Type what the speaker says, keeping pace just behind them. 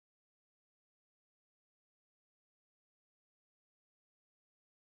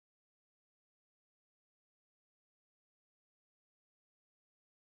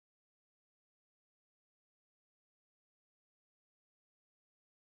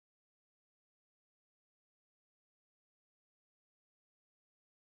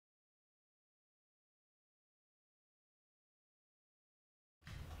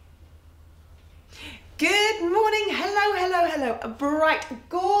Good morning, hello, hello, hello. A bright,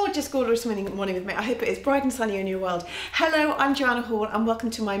 gorgeous morning with me. I hope it is bright and sunny in your world. Hello, I'm Joanna Hall and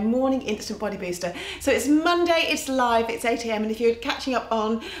welcome to my morning instant body booster. So it's Monday, it's live, it's 8 AM, and if you're catching up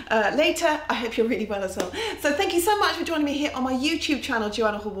on later, I hope you're really well as well. So thank you so much for joining me here on my YouTube channel,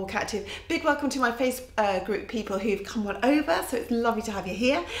 Joanna Hall WalkActive. Big welcome to my Facebook group people who've come on over, so it's lovely to have you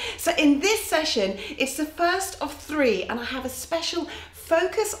here. So in this session, it's the first of 3 and I have a special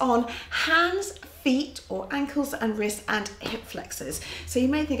focus on hands, feet or ankles and wrists and hip flexors. So you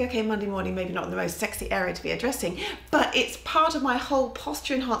may think, okay, Monday morning, maybe not the most sexy area to be addressing, but it's part of my whole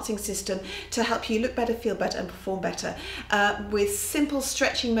posture enhancing system to help you look better, feel better and perform better with simple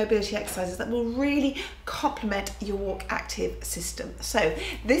stretching mobility exercises that will really complement your WalkActive system. So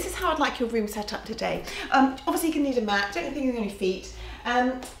this is how I'd like your room set up today. Obviously you can need a mat, don't think on your feet.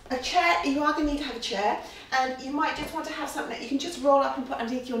 A chair, you are going to need to have a chair, and you might just want to have something that you can just roll up and put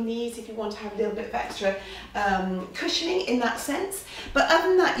underneath your knees if you want to have a little bit of extra cushioning in that sense. But other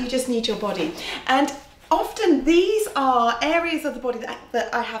than that, you just need your body. And often these are areas of the body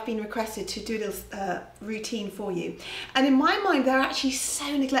that I have been requested to do this routine for you. And in my mind, they're actually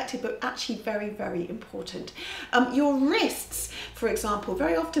so neglected, but actually very, very important. Your wrists, for example,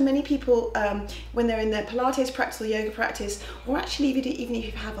 very often many people, when they're in their Pilates practice or yoga practice, or actually even if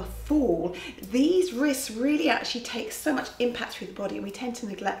you have a fall, these wrists really actually take so much impact through the body and we tend to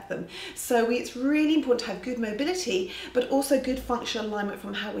neglect them. So it's really important to have good mobility, but also good functional alignment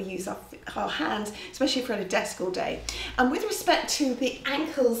from how we use our hands, especially if we're at a desk all day. And with respect to the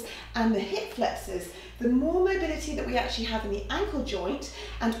ankles and the hip flexors, the more mobility that we actually have in the ankle joint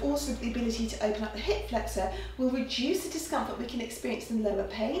and also the ability to open up the hip flexor will reduce the discomfort we can experience in lower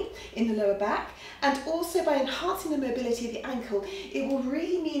pain, in the lower back, and also by enhancing the mobility of the ankle, it will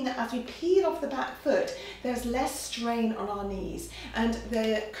really mean that as we peel off the back foot, there's less strain on our knees, and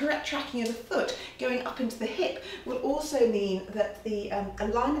the correct tracking of the foot going up into the hip will also mean that the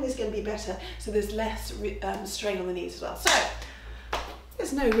alignment is going to be better, so there's less strain on the knees as well. So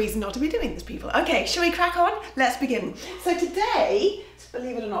there's no reason not to be doing this, people. Okay, shall we crack on? Let's begin. So today,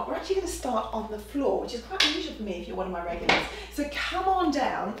 believe it or not, we're actually going to start on the floor, which is quite unusual for me if you're one of my regulars. So come on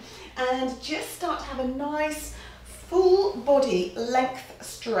down and just start to have a nice full body length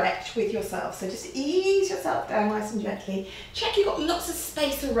stretch with yourself. So just ease yourself down nice and gently. Check you've got lots of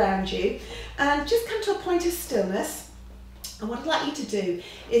space around you and just come to a point of stillness. And what I'd like you to do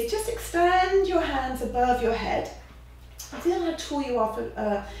is just extend your hands above your head. I feel how tall you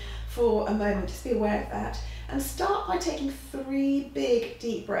are for a moment, just be aware of that. And start by taking 3 big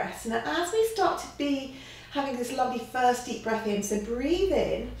deep breaths. Now as we start to be having this lovely first deep breath in, so breathe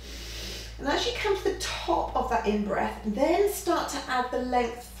in, and as you come to the top of that in-breath, then start to add the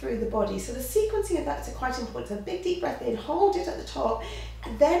length through the body. So the sequencing of that is quite important. So big deep breath in, hold it at the top,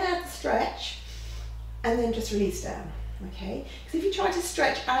 and then add the stretch, and then just release down. Okay, because if you try to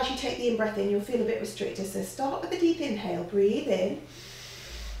stretch as you take the in-breath in, you'll feel a bit restricted. So start with a deep inhale, breathe in.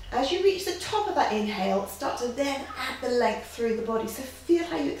 As you reach the top of that inhale, start to then add the length through the body. So feel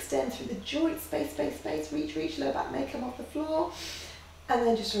how you extend through the joints, space, reach, lower back may come off the floor. And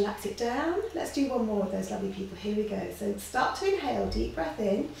then just relax it down. Let's do one more of those lovely people. Here we go. So start to inhale, deep breath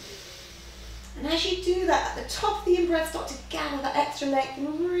in. And as you do that, at the top of the in-breath, start to gather that extra length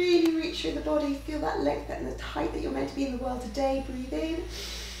and really reach through the body. Feel that length and the height that you're meant to be in the world today. Breathe in.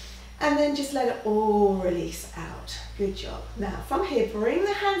 And then just let it all release out. Good job. Now, from here, bring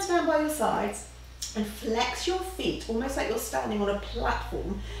the hands down by your sides and flex your feet, almost like you're standing on a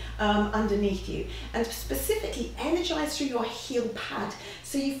platform underneath you. And specifically, energize through your heel pad.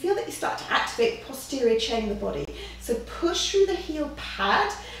 So you feel that you start to activate the posterior chain of the body. So push through the heel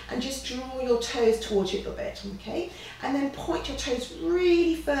pad and just draw your toes towards you a little bit, okay? And then point your toes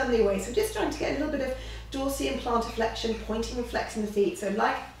really firmly away. So just trying to get a little bit of dorsal and plantar flexion, pointing and flexing the feet. So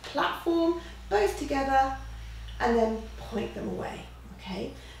like platform, both together, and then point them away,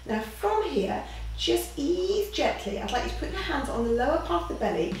 okay? Now from here, just ease gently. I'd like you to put your hands on the lower part of the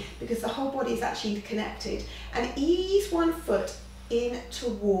belly because the whole body is actually connected, and ease one foot in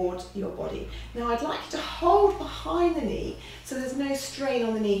toward your body. Now I'd like you to hold behind the knee so there's no strain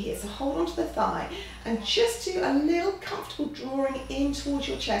on the knee here. So hold onto the thigh and just do a little comfortable drawing in towards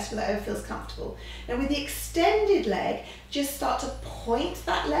your chest where that ever feels comfortable. Now with the extended leg, just start to point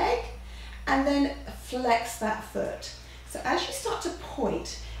that leg and then flex that foot. So as you start to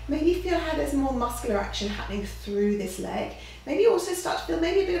point, maybe feel how there's more muscular action happening through this leg. Maybe also start to feel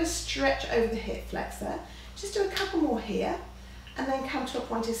maybe a bit of a stretch over the hip flexor. Just do a couple more here. And then come to a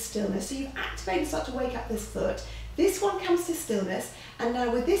point of stillness. So you've activated, start to wake up this foot. This one comes to stillness, and now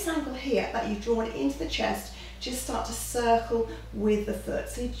with this angle here that you've drawn into the chest, just start to circle with the foot.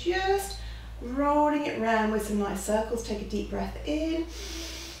 So just rolling it round with some nice circles. Take a deep breath in,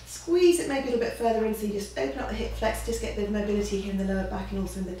 squeeze it maybe a little bit further in, so you just open up the hip flex, just get a bit of mobility here in the lower back and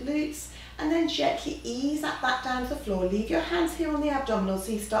also in the glutes, and then gently ease that back down to the floor. Leave your hands here on the abdominals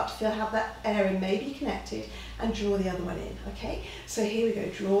so you start to feel how that area may be connected, and draw the other one in, okay? So here we go,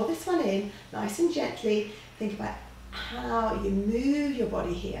 draw this one in, nice and gently. Think about how you move your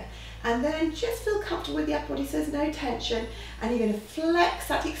body here. And then just feel comfortable with the upper body so there's no tension, and you're going to flex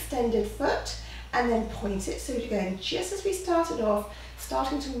that extended foot and then point it. So again, just as we started off,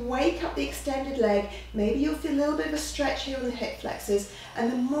 starting to wake up the extended leg, maybe you'll feel a little bit of a stretch here on the hip flexors,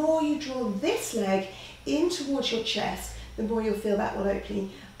 and the more you draw this leg in towards your chest, the more you'll feel that will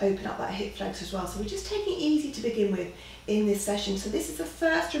open up that hip flex as well. So we're just taking it easy to begin with in this session. So this is the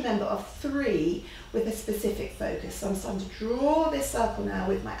first, remember, of 3 with a specific focus. So I'm starting to draw this circle now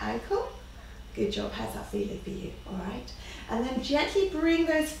with my ankle. Good job, how's that feeling for you? All right, and then gently bring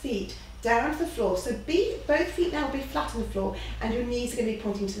those feet down to the floor. So both feet now will be flat on the floor, and your knees are going to be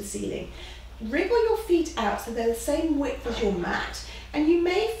pointing to the ceiling. Wriggle your feet out so they're the same width as your mat, and you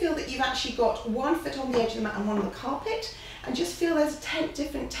may feel that you've actually got one foot on the edge of the mat and one on the carpet, and just feel there's 10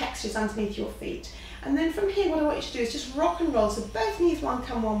 different textures underneath your feet. And then from here, what I want you to do is just rock and roll. So both knees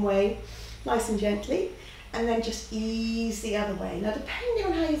come one way, nice and gently, and then just ease the other way. Now, depending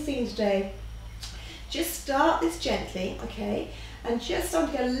on how you're feeling today, just start this gently, okay? And just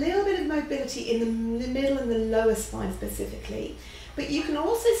start to get a little bit of mobility in the middle and the lower spine specifically. But you can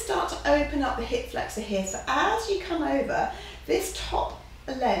also start to open up the hip flexor here. So as you come over this top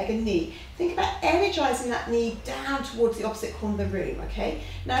leg and knee, think about energizing that knee down towards the opposite corner of the room, okay?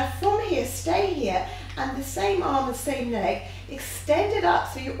 Now from here, stay here, and the same arm, the same leg, extend it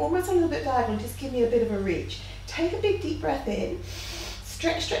up so you're almost a little bit diagonal. Just give me a bit of a reach. Take a big deep breath in,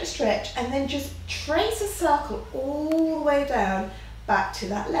 stretch, stretch, stretch, and then just trace a circle all the way down back to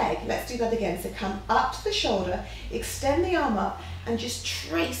that leg. Let's do that again. So come up to the shoulder, extend the arm up, and just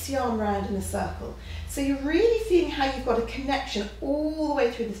trace the arm around in a circle. So you're really feeling how you've got a connection all the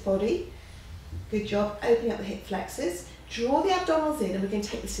way through this body. Good job, opening up the hip flexors. Draw the abdominals in, and we're going to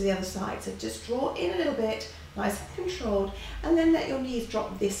take this to the other side. So just draw in a little bit, nice and controlled, and then let your knees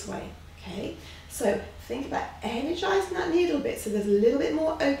drop this way, okay? So think about energizing that knee a little bit so there's a little bit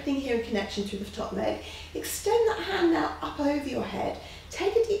more opening here and connection through the top leg. Extend that hand now up over your head.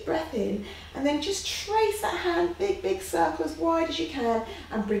 Take a deep breath in, and then just trace that hand, big circle as wide as you can,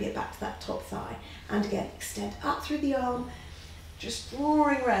 and bring it back to that top thigh. And again, extend up through the arm, just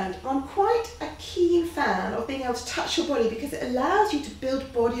drawing around. I'm quite a keen fan of being able to touch your body because it allows you to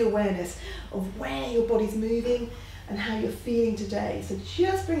build body awareness of where your body's moving and how you're feeling today. So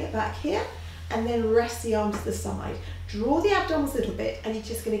just bring it back here, and then rest the arms to the side. Draw the abdominals a little bit, and you're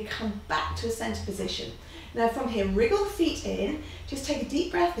just going to come back to a center position. Now from here, wriggle the feet in, just take a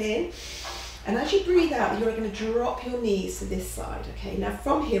deep breath in, and as you breathe out, you're going to drop your knees to this side, okay? Now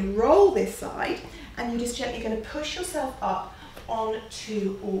from here, roll this side, and you're just gently going to push yourself up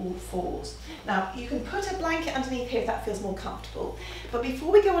onto all fours. Now you can put a blanket underneath here if that feels more comfortable, but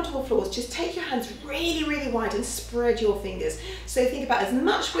before we go onto all fours, just take your hands really wide and spread your fingers. So think about as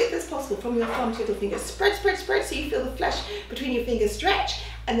much width as possible from your thumb to your fingers. Spread so you feel the flesh between your fingers stretch,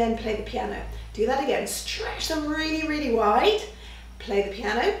 and then play the piano. Do that again, stretch them really wide. Play the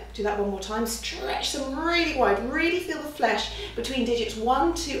piano, do that one more time, stretch them really wide, really feel the flesh between digits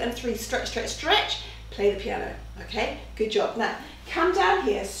 1, 2 and 3, stretch, play the piano, okay? Good job. Now, come down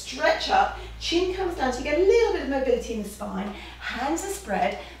here, stretch up, chin comes down so you get a little bit of mobility in the spine, hands are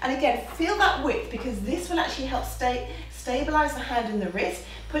spread, and again, feel that width because this will actually help stabilize the hand and the wrist,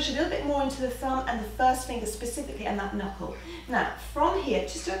 push a little bit more into the thumb and the first finger specifically and that knuckle. Now, from here,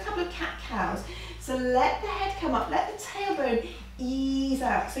 just do a couple of cat-cows. So let the head come up, let the tailbone ease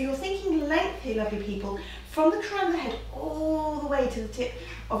out. So you're thinking length here, lovely people, from the crown of the head all the way to the tip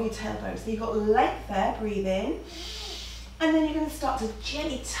of your tailbone. So you've got length there, breathe in. And then you're going to start to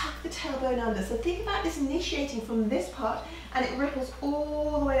gently tuck the tailbone under. So think about this initiating from this part, and it ripples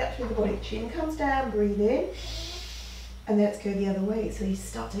all the way up through the body. Chin comes down, breathe in. And then let's go the other way. So you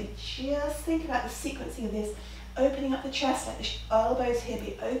start to just think about the sequencing of this, opening up the chest, let the elbows here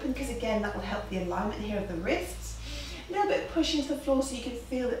be open, because again, that will help the alignment here of the wrists. A little bit of push into the floor so you can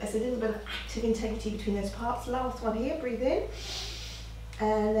feel that there's a little bit of active integrity between those parts. Last one here, breathe in,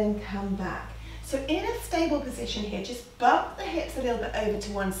 and then come back. So in a stable position here, just bump the hips a little bit over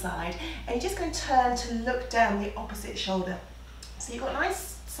to one side, and you're just going to turn to look down the opposite shoulder. So you've got a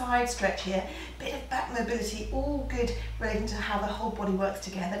nice side stretch here, bit of back mobility, all good relating to how the whole body works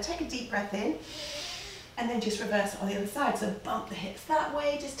together. Take a deep breath in, and then just reverse it on the other side. So bump the hips that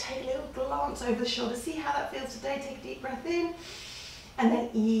way, just take a little glance over the shoulder, see how that feels today. Take a deep breath in, and then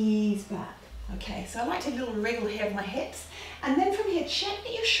ease back. Okay, so I like to do a little wriggle here of my hips. And then from here, check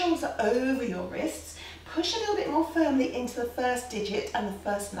that your shoulders are over your wrists. Push a little bit more firmly into the first digit and the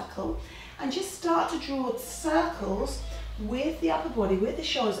first knuckle. And just start to draw circles with the upper body, with the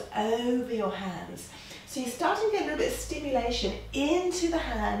shoulders over your hands. So you're starting to get a little bit of stimulation into the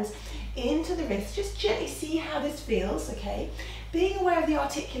hands, into the wrists. Just gently see how this feels, okay? Being aware of the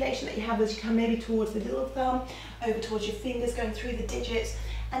articulation that you have as you come maybe towards the little thumb, over towards your fingers, going through the digits.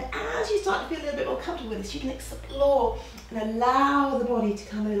 And as you start to feel a little bit more comfortable with this, you can explore and allow the body to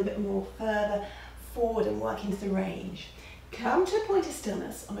come a little bit more further forward and work into the range. Come to a point of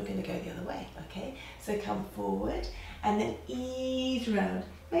stillness, and we're going to go the other way, okay? So come forward and then ease round.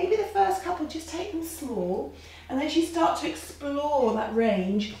 Maybe the first couple, just take them small. And as you start to explore that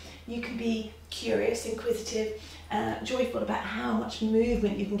range, you can be curious, inquisitive, joyful about how much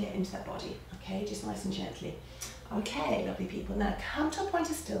movement you can get into that body, okay? Just nice and gently. Okay, lovely people. Now come to a point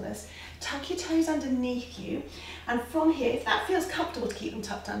of stillness, tuck your toes underneath you, and from here, if that feels comfortable to keep them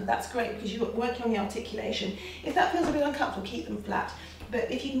tucked under, that's great because you're working on the articulation. If that feels a bit uncomfortable, keep them flat.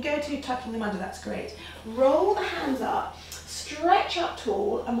 But if you can go to tucking them under, that's great. Roll the hands up, stretch up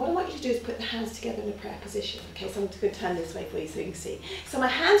tall, and what I want you to do is put the hands together in a prayer position. Okay, so I'm going to turn this way for you so you can see. So my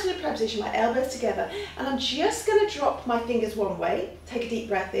hands in a prayer position, my elbows together, and I'm just going to drop my fingers one way, take a deep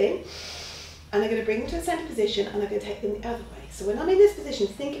breath in, and I'm going to bring them to the centre position, and I'm going to take them the other way. So when I'm in this position,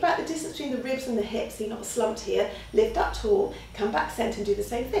 think about the distance between the ribs and the hips, so you're not slumped here. Lift up tall, come back centre and do the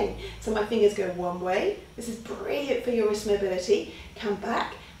same thing. So my fingers go one way. This is brilliant for your wrist mobility. Come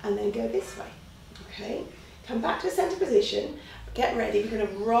back and then go this way. Okay? Come back to the centre position. Get ready. We're going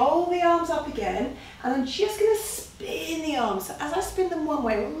to roll the arms up again, and I'm just going to spin the arms. So as I spin them one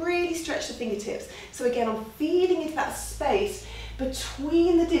way, really stretch the fingertips. So again, I'm feeding into that space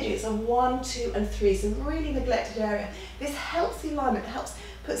between the digits of 1, 2 and 3, some really neglected area. This helps the alignment, helps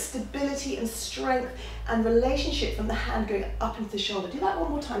put stability and strength and relationship from the hand going up into the shoulder. Do that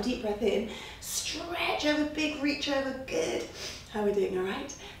one more time, deep breath in, stretch over, big reach over, good. How are we doing, all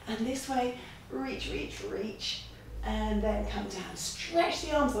right? And this way, reach, reach, reach, and then come down. Stretch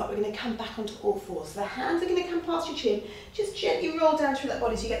the arms up, we're gonna come back onto all fours. So the hands are gonna come past your chin, just gently roll down through that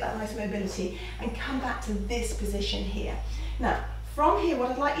body so you get that nice mobility, and come back to this position here. Now, from here,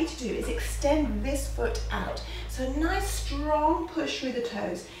 what I'd like you to do is extend this foot out. So a nice strong push through the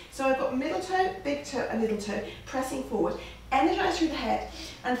toes. So I've got middle toe, big toe, and little toe pressing forward. Energize through the head,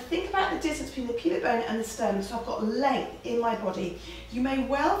 and think about the distance between the pubic bone and the sternum. So I've got length in my body. You may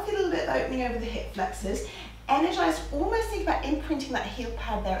well feel a little bit of opening over the hip flexors. Energize, almost think about imprinting that heel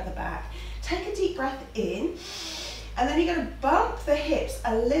pad there at the back. Take a deep breath in. And then you're going to bump the hips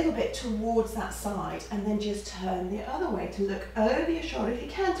a little bit towards that side, and then just turn the other way to look over your shoulder. If you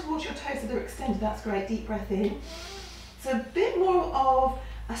can, towards your toes so they're extended, that's great. Deep breath in. So a bit more of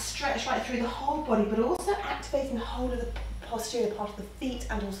a stretch right through the whole body, but also activating the whole of the posterior part of the feet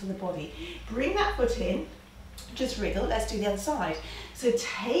and also the body. Bring that foot in, just wriggle. Let's do the other side. So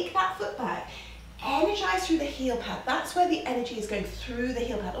take that foot back. Energize through the heel pad. That's where the energy is going through the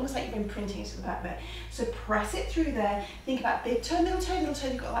heel pad, almost like you're imprinting it to the back there. So press it through there. Think about big toe,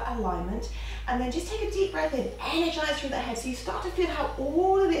 you've got that alignment. And then just take a deep breath in. Energize through the head. So you start to feel how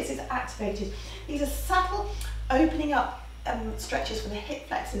all of this is activated. These are subtle opening up stretches for the hip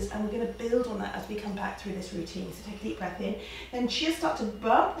flexors, and we're going to build on that as we come back through this routine. So take a deep breath in. Then just start to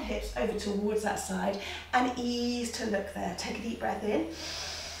bump the hips over towards that side and ease to look there. Take a deep breath in.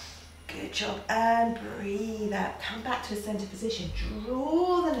 Good job, and breathe out. Come back to a center position.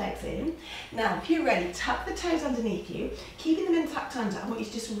 Draw the legs in. Now, if you're ready, tuck the toes underneath you, keeping them in tucked under. I want you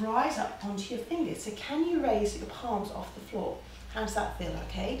to just rise up onto your fingers. So can you raise your palms off the floor? How does that feel,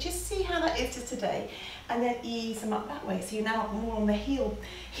 okay? Just see how that is to today, and then ease them up that way. So you're now more on the heel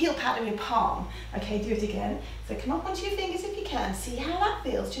pad of your palm. Okay, do it again. So come up onto your fingers if you can. See how that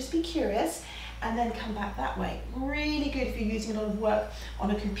feels. Just be curious. And then come back that way. Really good if you're using a lot of work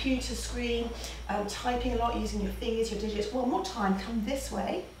on a computer screen, typing a lot, using your fingers, your digits. One more time, come this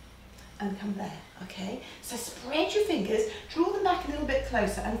way and come there, okay? So spread your fingers, draw them back a little bit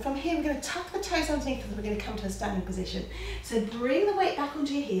closer, and from here we're going to tuck the toes underneath us, we're going to come to a standing position. So bring the weight back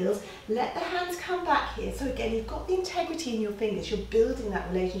onto your heels, let the hands come back here. So again, you've got the integrity in your fingers, you're building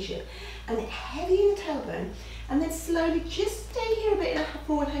that relationship. And heavy in the tailbone, and then slowly just stay here a bit in a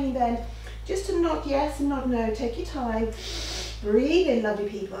forward hanging bend. Just to nod yes and nod no, take your time. Breathe in, lovely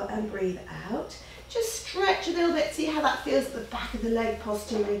people, and breathe out. Just stretch a little bit, see how that feels at the back of the leg,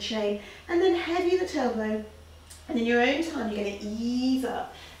 posterior chain, and then heavy the tailbone. And in your own time, you're going to ease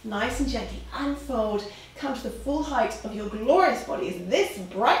up, nice and gently, unfold, come to the full height of your glorious bodies this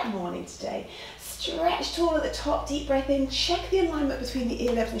bright morning today. Stretch tall at the top, deep breath in, check the alignment between the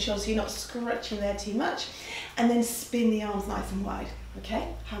earlobes and the shoulders so you're not scrunching there too much, and then spin the arms nice and wide. Okay,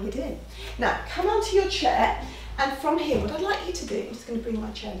 how are we doing? Now, come onto your chair, and from here, what I'd like you to do, I'm just going to bring my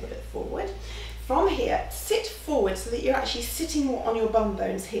chair a little bit forward. From here, sit forward so that you're actually sitting more on your bum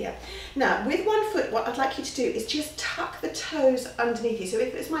bones here. Now, with one foot, what I'd like you to do is just tuck the toes underneath you. So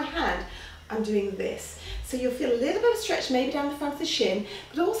if it's my hand, I'm doing this. So you'll feel a little bit of stretch maybe down the front of the shin,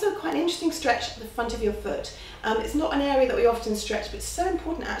 but also quite an interesting stretch at the front of your foot. It's not an area that we often stretch, but it's so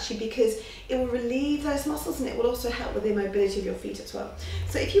important actually because it will relieve those muscles and it will also help with the mobility of your feet as well.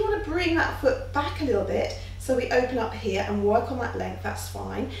 So if you want to bring that foot back a little bit, so we open up here and work on that length, that's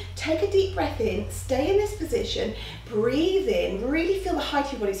fine. Take a deep breath in, stay in this position, breathe in, really feel the height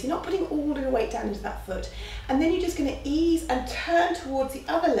of your body, so you're not putting all of your weight down into that foot. And then you're just going to ease and turn towards the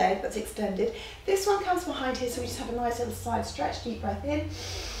other leg that's extended. This one comes behind here, so we just have a nice little side stretch, deep breath in.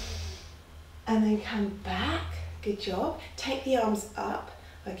 And then come back, good job. Take the arms up,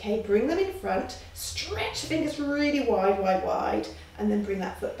 okay, bring them in front, stretch the fingers really wide, wide, wide, and then bring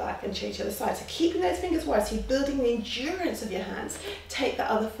that foot back and change the other side. So keeping those fingers wide, so you're building the endurance of your hands. Take that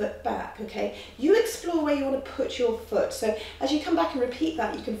other foot back, okay? You explore where you want to put your foot. So as you come back and repeat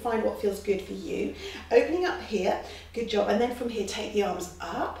that, you can find what feels good for you. Opening up here, good job. And then from here, take the arms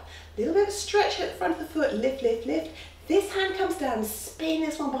up, a little bit of stretch at the front of the foot, lift, lift, lift. This hand comes down, spin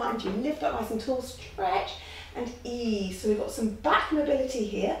this one behind you, lift up nice and tall, stretch and ease. So we've got some back mobility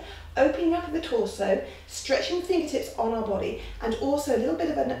here, opening up of the torso, stretching the fingertips on our body, and also a little bit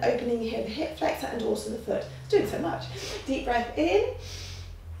of an opening here, the hip flexor and also the foot. It's doing so much. Deep breath in,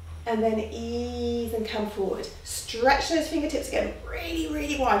 and then ease and come forward. Stretch those fingertips again, really,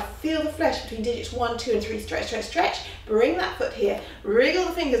 really wide. Feel the flesh between digits 1, 2, and 3. Stretch, stretch, stretch. Bring that foot here. Wriggle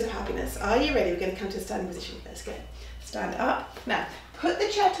the fingers of happiness. Are you ready? We're going to come to a standing position. Let's go. Stand up. Now, put the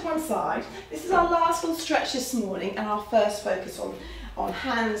chair to one side. This is our last little stretch this morning and our first focus on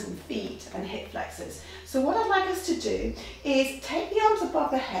hands and feet and hip flexors. So what I'd like us to do is take the arms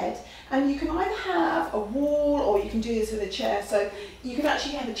above the head, and you can either have a wall or you can do this with a chair. So you can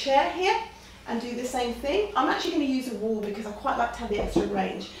actually have a chair here and do the same thing. I'm actually going to use a wall because I quite like to have the extra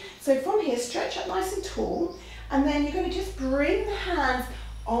range. So from here, stretch up nice and tall, and then you're going to just bring the hands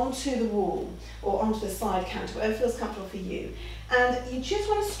onto the wall or onto the side counter, whatever feels comfortable for you. And you just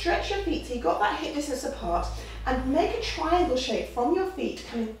want to stretch your feet so you've got that hip distance apart, and make a triangle shape from your feet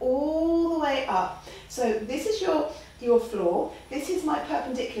coming all the way up. So this is your floor, this is my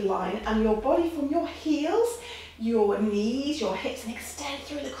perpendicular line, and your body from your heels, your knees, your hips, and extend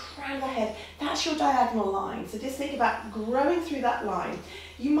through the crown of the head. That's your diagonal line. So just think about growing through that line.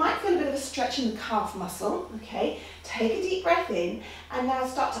 You might feel a bit of a stretch in the calf muscle, okay? Take a deep breath in, and now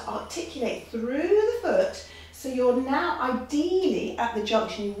start to articulate through the foot. So you're now ideally at the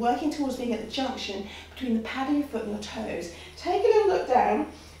junction. You're working towards being at the junction between the pad of your foot and your toes. Take a little look down.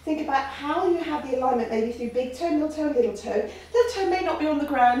 Think about how you have the alignment, maybe through big toe, middle toe, little toe. Little toe may not be on the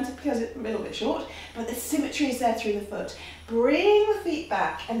ground because it's a little bit short, but the symmetry is there through the foot. Bring the feet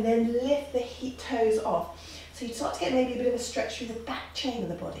back and then lift the toes off. So you start to get maybe a bit of a stretch through the back chain of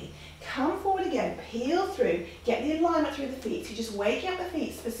the body. Come forward again, peel through, get the alignment through the feet. So you're just waking up the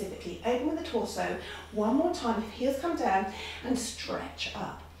feet specifically, open with the torso. One more time, heels come down and stretch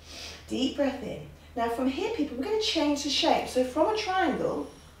up. Deep breath in. Now from here, people, we're going to change the shape. So from a triangle,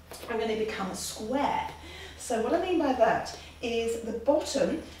 I'm going to become a square. So what I mean by that is the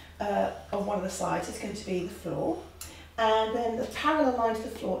bottom of one of the sides is going to be the floor, and then the parallel line to the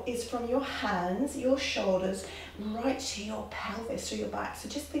floor is from your hands, your shoulders, right to your pelvis, through your back. So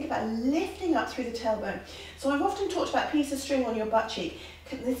just think about lifting up through the tailbone. So I've often talked about a piece of string on your butt cheek.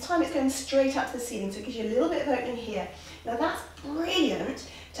 This time it's going straight up to the ceiling, so it gives you a little bit of opening here. Now that's brilliant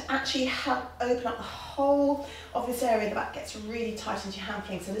to actually help open up the whole of this area. The back gets really tight into your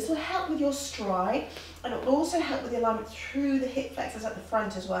hamstring. So this will help with your stride, and it will also help with the alignment through the hip flexors at the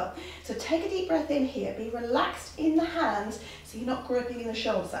front as well. So take a deep breath in here, be relaxed in the hands so you're not gripping in the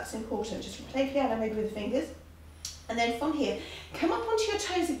shoulders. That's important. Just play piano maybe with the fingers. And then from here, come up onto your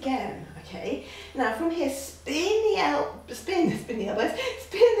toes again, okay? Now from here, spin the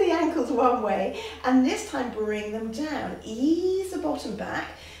ankles one way, and this time bring them down. Ease the bottom back,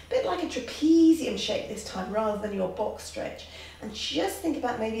 a bit like a trapezium shape this time rather than your box stretch. And just think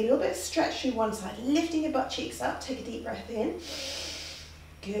about maybe a little bit of stretch through one side, lifting your butt cheeks up, take a deep breath in.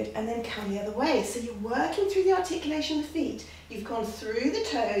 Good, and then come the other way. So you're working through the articulation of the feet. You've gone through the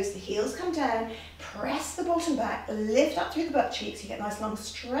toes, the heels come down, press the bottom back, lift up through the butt cheeks, you get a nice long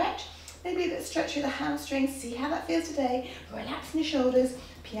stretch, maybe a bit of stretch through the hamstrings. See how that feels today. Relaxing your shoulders,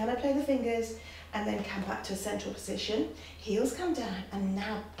 piano play the fingers, and then come back to a central position. Heels come down, and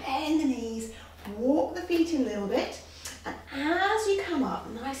now bend the knees, walk the feet in a little bit. And as you come up,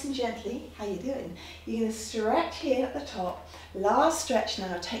 nice and gently, how you doing? You're going to stretch here at the top. Last stretch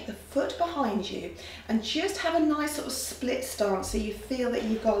now, take the foot behind you and just have a nice sort of split stance so you feel that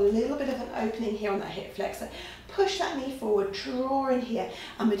you've got a little bit of an opening here on that hip flexor. Push that knee forward, draw in here,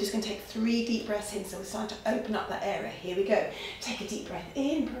 and we're just going to take 3 deep breaths in, so we're starting to open up that area. Here we go. Take a deep breath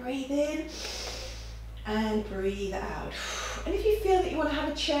in, breathe in, and breathe out. And if you feel that you want to have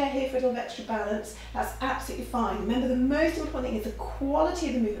a chair here for a little extra balance, that's absolutely fine. Remember, the most important thing is the quality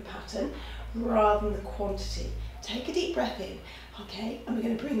of the movement pattern rather than the quantity. Take a deep breath in, okay, and we're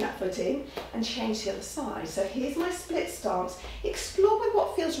going to bring that foot in and change to the other side. So here's my split stance. Explore with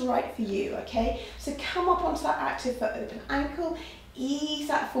what feels right for you, okay? So come up onto that active foot, open ankle, ease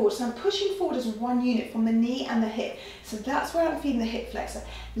that forward. So I'm pushing forward as one unit from the knee and the hip. So that's where I'm feeling the hip flexor.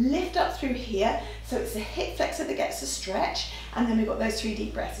 Lift up through here. So it's the hip flexor that gets the stretch. And then we've got those 3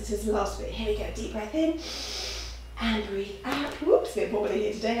 deep breaths. This is the last bit. Here we go. Deep breath in and breathe out. Whoops, a bit wobbly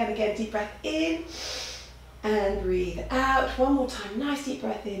here today. And again, deep breath in and breathe out. One more time. Nice deep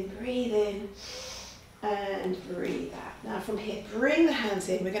breath in. Breathe in and breathe out. Now from here, bring the hands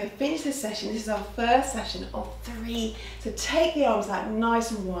in. We're going to finish this session. This is our first session of 3. So take the arms out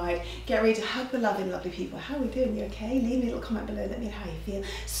nice and wide. Get ready to hug the lovely people. How are we doing? You okay? Leave me a little comment below. Let me know how you feel.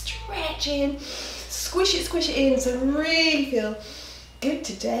 Stretch in. Squish it in. So really feel good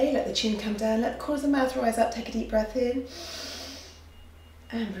today. Let the chin come down. Let the corners of the mouth rise up. Take a deep breath in.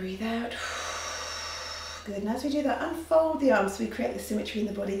 And breathe out. Good, and as we do that, unfold the arms so we create the symmetry in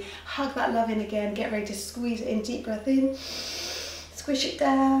the body. Hug that love in again, get ready to squeeze it in, deep breath in, squish it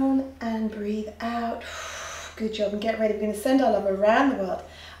down and breathe out. Good job, and get ready, we're going to send our love around the world,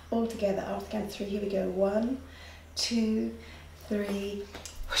 all together. After count 3, here we go, 1, 2, 3,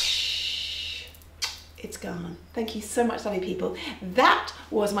 whoosh. It's gone. Thank you so much, lovely people. That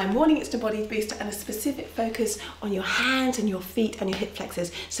was my morning instant body booster and a specific focus on your hands and your feet and your hip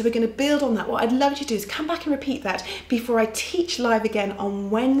flexors. So we're going to build on that. What I'd love you to do is come back and repeat that before I teach live again on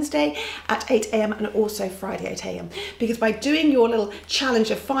Wednesday at 8 AM and also Friday 8 AM. Because by doing your little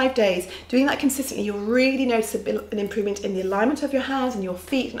challenge of 5 days, doing that consistently, you'll really notice an improvement in the alignment of your hands and your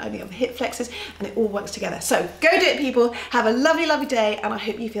feet and opening of the hip flexors, and it all works together. So go do it, people. Have a lovely day, and I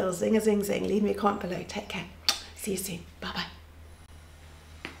hope you feel zing a zing zing. Leave me a comment below. Take care. See you soon. Bye bye.